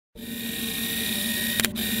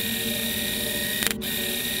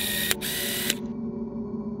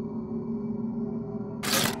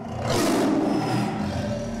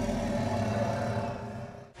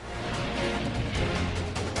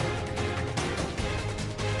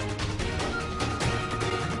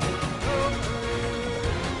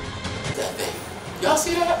y'all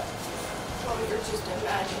see that? Well, you're just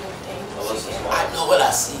imagining things. I know what I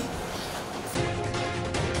see.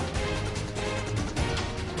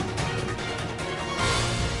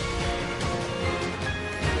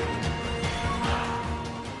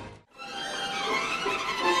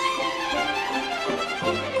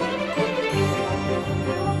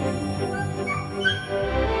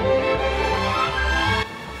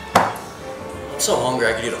 I'm so hungry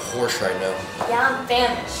I could eat a horse right now. Yeah, I'm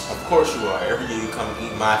famished. Of course you are. Every year you come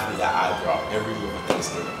eat my food that I brought. Every year for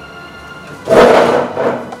Thanksgiving.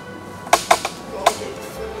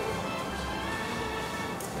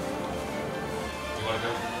 You wanna go?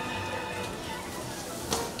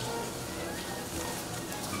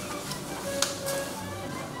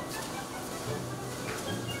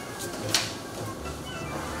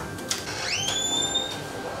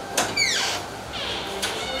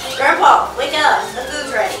 Grandpa, wake up. The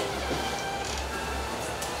food's ready.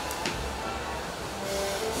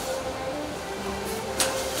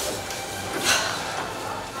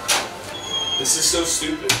 This is so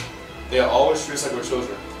stupid. They always treat us like we're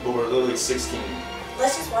children, but we're literally 16.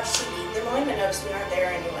 Let's just watch TV. They won't even notice we aren't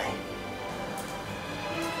there anyway.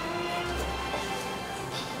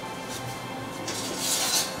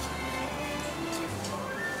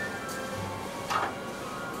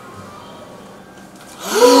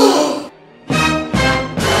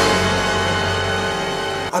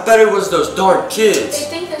 I bet it was those darn kids. They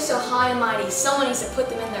think they're so high and mighty, someone needs to put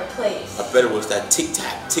them in their place. I bet it was that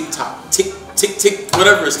tic-tac, tick-tock, tick-tick,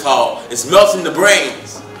 whatever it's called. It's melting the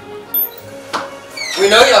brains. We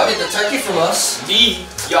know y'all hid the turkey from us.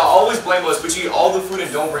 Y'all always blame us, but you eat all the food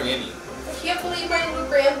and don't bring any. I can't believe my little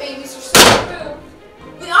grandbabies are so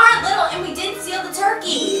rude. We aren't little and we didn't steal the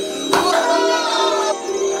turkey.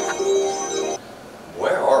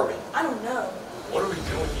 Where are we? I don't know. What are we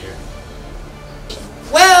doing here?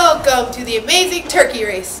 Welcome to the amazing turkey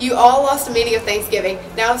race. You all lost a meeting of Thanksgiving.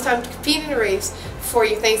 Now it's time to compete in a race for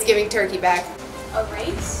your Thanksgiving turkey bag. A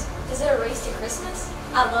race? Is it a race to Christmas?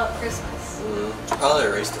 I love Christmas. Probably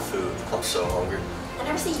a race to food. I'm so hungry. I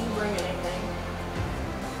never see you bring anything.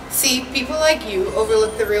 See, people like you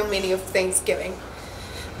overlook the real meaning of Thanksgiving.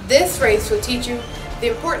 This race will teach you the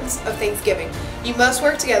importance of Thanksgiving. You must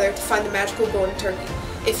work together to find the magical golden turkey.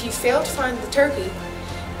 If you fail to find the turkey,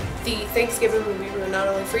 the Thanksgiving will be ruined not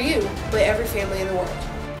only for you, but every family in the world.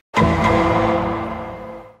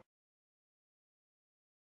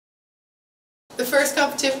 The first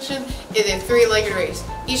competition is a three-legged race.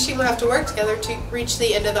 Each team will have to work together to reach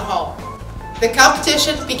the end of the hall. The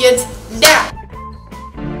competition begins now!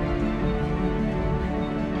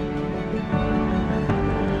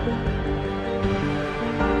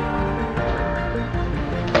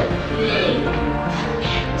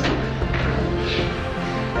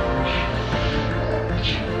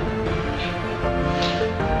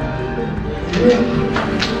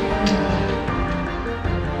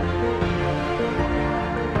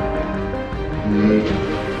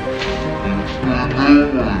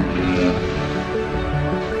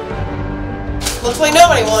 Looks like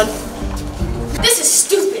nobody won. This is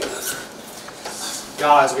stupid.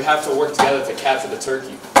 Guys, we have to work together to capture the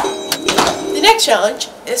turkey. The next challenge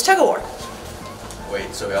is tug-of-war.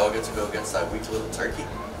 Wait, so we all get to go against that weak little turkey?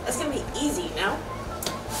 That's gonna be easy, you know?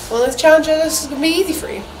 Well, this challenge is going to be easy for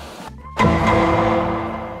you.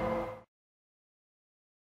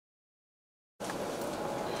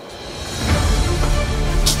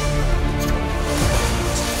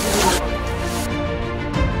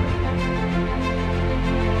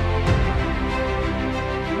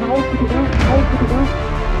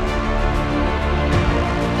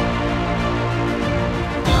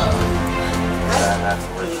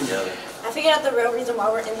 I figured out the real reason why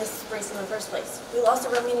we're in this race in the first place. We lost the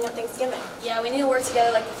real meaning of Thanksgiving. Yeah, we need to work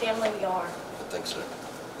together like the family we are. I think so.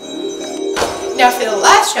 Now for the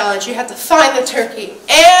last challenge, you have to find the turkey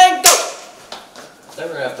and go! I think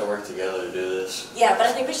we're gonna have to work together to do this. Yeah, but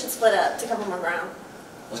I think we should split up to cover more ground.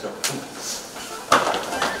 Let's go.